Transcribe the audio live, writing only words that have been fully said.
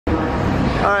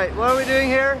Alright, what are we doing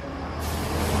here?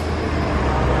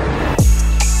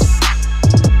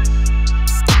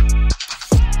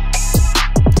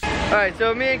 Alright,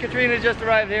 so me and Cathrine just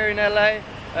arrived here in LA.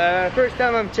 First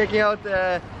time I'm checking out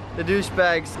the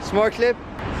douchebags smart clip.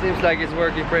 Seems like it's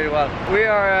working pretty well. We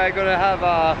are gonna have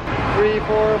a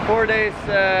 4 days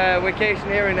vacation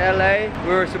here in LA.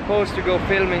 We were supposed to go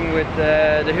filming with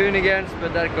the Hoonigans,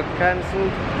 but that got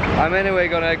cancelled. I'm anyway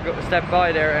gonna step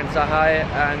by there and say hi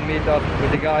and meet up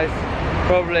with the guys.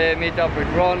 Probably meet up with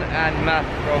Ron and Matt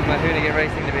from Hoonigan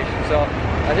Racing Division. So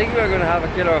I think we're gonna have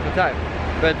a killer of a time.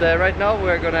 But right now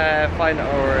we're gonna find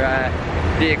our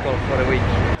vehicle for the week.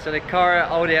 So the car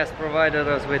Audi has provided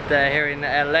us with here in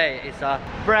LA is a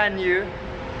brand new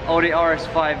Audi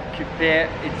RS5 Coupe.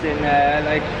 It's in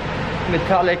like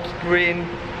metallic green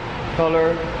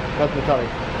color, not metallic,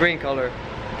 green color,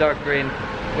 dark green.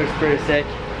 Looks pretty sick.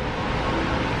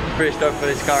 Pretty stoked for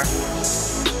this car.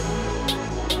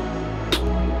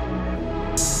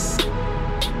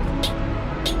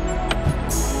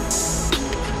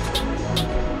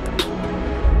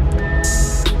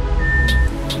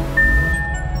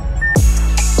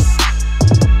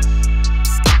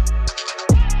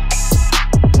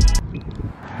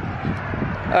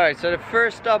 Alright, so the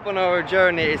first stop on our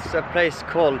journey is a place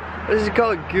called, what is it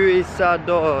called?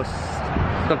 Guisados,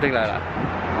 something like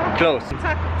that. Close.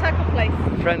 Taco place.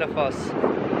 Friend of us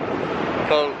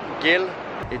called Gil.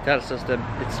 He tells us that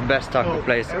it's the best taco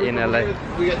place in LA.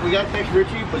 We got to text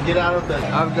Richie, but get out of the...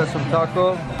 I've got some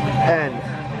taco and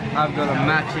I've got a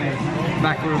matching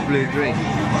Bakkerud blue drink.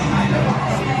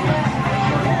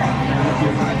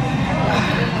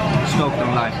 Stoked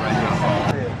on life right now.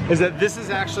 Is that this is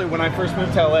actually, when I first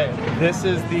moved to LA, this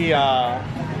is the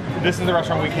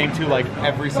restaurant we came to like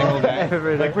every single day.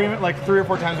 Every day. Like 3 or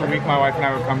 4 times a week my wife and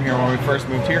I would come here when we first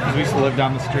moved here because we used to live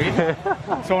down the street.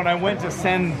 So when I went to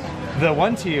send the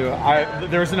one to you,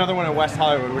 there was another one in West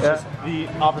Hollywood, which is the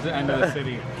opposite end of the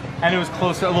city. And it was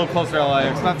closer, a little closer to LA.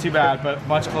 It's not too bad, but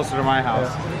much closer to my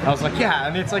house. I was like, yeah,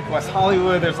 and it's like West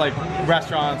Hollywood, there's like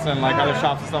restaurants and like other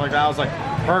shops and stuff like that. I was like,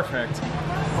 perfect.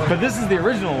 But this is the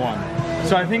original one.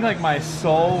 So I think like my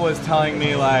soul was telling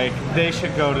me like they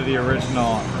should go to the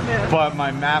original, but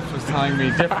my maps was telling me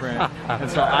different. And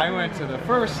so I went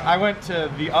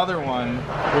to the other one,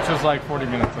 which was like 40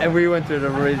 minutes away. And we went to the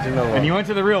original one. And you went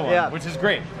to the real one, which is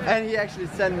great. And he actually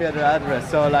sent me the address,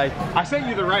 so like... I sent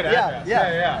you the right address.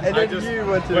 Yeah. And then you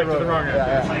went to the wrong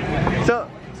address. Yeah.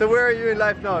 So where are you in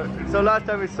life now? So last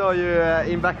time we saw you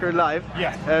in Bakkerud live.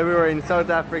 Yes. We were in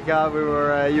South Africa. We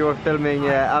were you were filming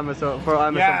Amazon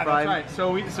Prime. That's right.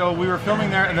 So we were filming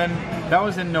there, and then that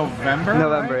was in November.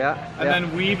 November, right? yeah. And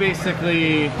then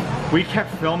we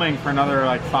kept filming for another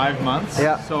like 5 months.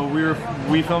 Yeah. So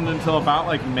we filmed until about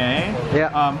like May.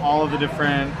 Yeah. All of the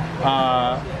different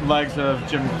legs of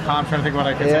Jim I'm trying to think what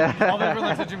I can say. All the different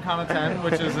legs of Jim 10,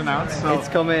 which is announced. So, it's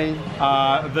coming.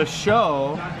 The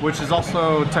show, which is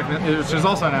also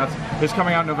announced, is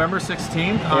coming out November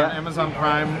 16th on Amazon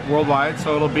Prime worldwide.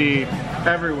 So it'll be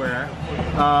everywhere.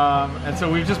 And so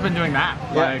we've just been doing that.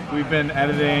 Like we've been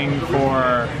editing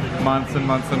for months and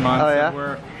months and months. Oh, yeah?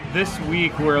 And this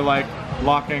week we're like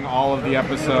locking all of the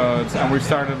episodes, and we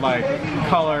started like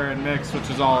color and mix, which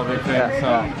is all a big thing.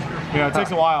 So you know, it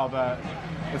takes a while, but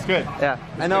it's good. Yeah,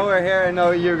 I know we're here. I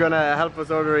know you're gonna help us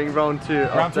ordering round 2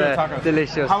 of the tacos.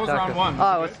 delicious How was tacos. round 1?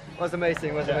 Oh, it was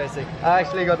amazing. Was amazing. I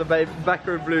actually got a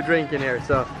Bakkerud blue drink in here,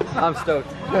 so I'm stoked.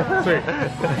 Sweet.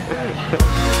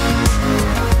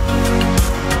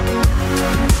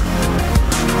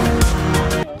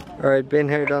 All right, been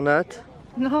here, done that.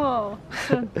 No.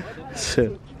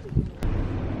 Shit.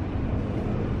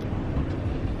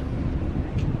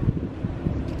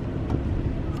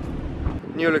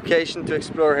 New location to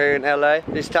explore here in LA.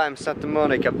 This time Santa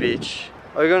Monica Beach.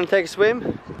 Are you gonna take a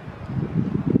swim?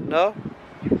 No?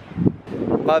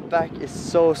 My back is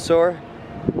so sore.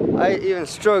 I even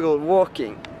struggled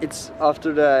walking. It's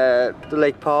after the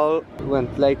Lake Powell,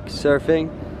 went lake surfing.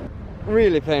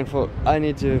 Really painful. I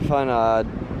need to find a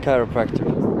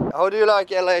chiropractor. How do you like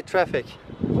LA traffic?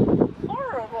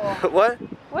 Horrible. What?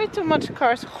 Way too much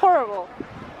cars. Horrible.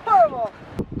 Horrible.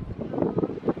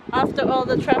 After all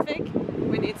the traffic,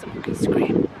 we need some ice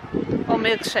cream or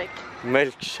milkshake.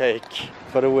 Milkshake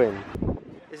for the win.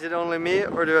 Is it only me,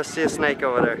 or do I see a snake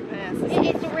over there? Yes.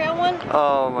 It's a real one.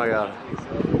 Oh my god.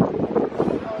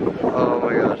 Oh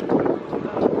my god.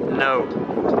 No.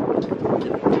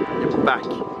 Get back.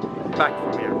 Back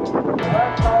from here.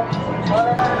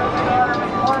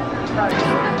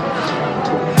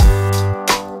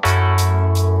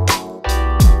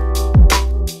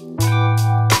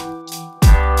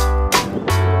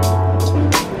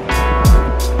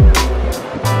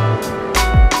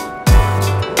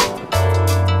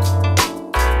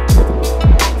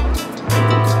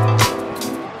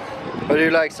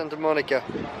 like Santa Monica?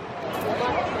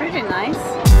 Pretty nice.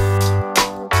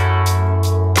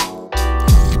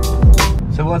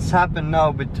 So what's happened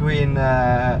now between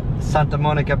Santa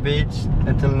Monica Beach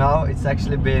until now? It's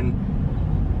actually been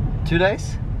 2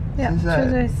 days? Yeah, Since, 2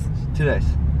 days. 2 days.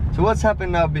 So what's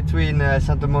happened now between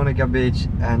Santa Monica Beach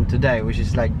and today, which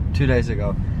is like 2 days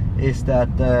ago, is that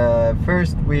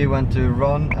first we went to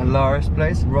Ron and Laura's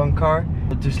place, Ron Car,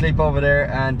 to sleep over there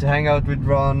and to hang out with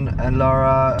Ron and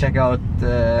Laura, check out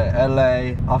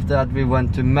LA. After that we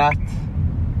went to Matt,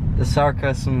 the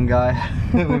sarcasm guy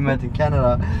we met in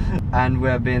Canada, and we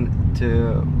have been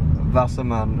to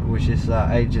Wasserman, which is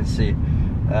an agency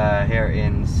here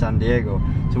in San Diego.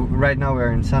 So right now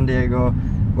we're in San Diego.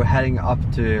 We're heading up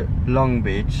to Long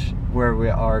Beach, where we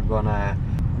are gonna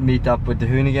meet up with the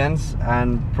Hoonigans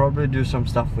and probably do some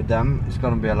stuff with them. It's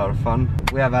gonna be a lot of fun.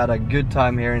 We have had a good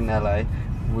time here in LA.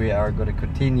 We are gonna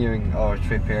continuing our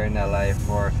trip here in LA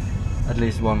for at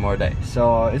least one more day.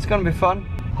 So it's gonna be fun.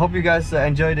 Hope you guys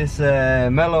enjoy this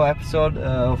mellow episode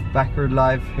of Bakkerud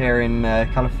Live here in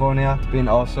California. It's been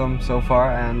awesome so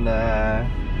far, and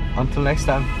until next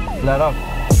time, let up.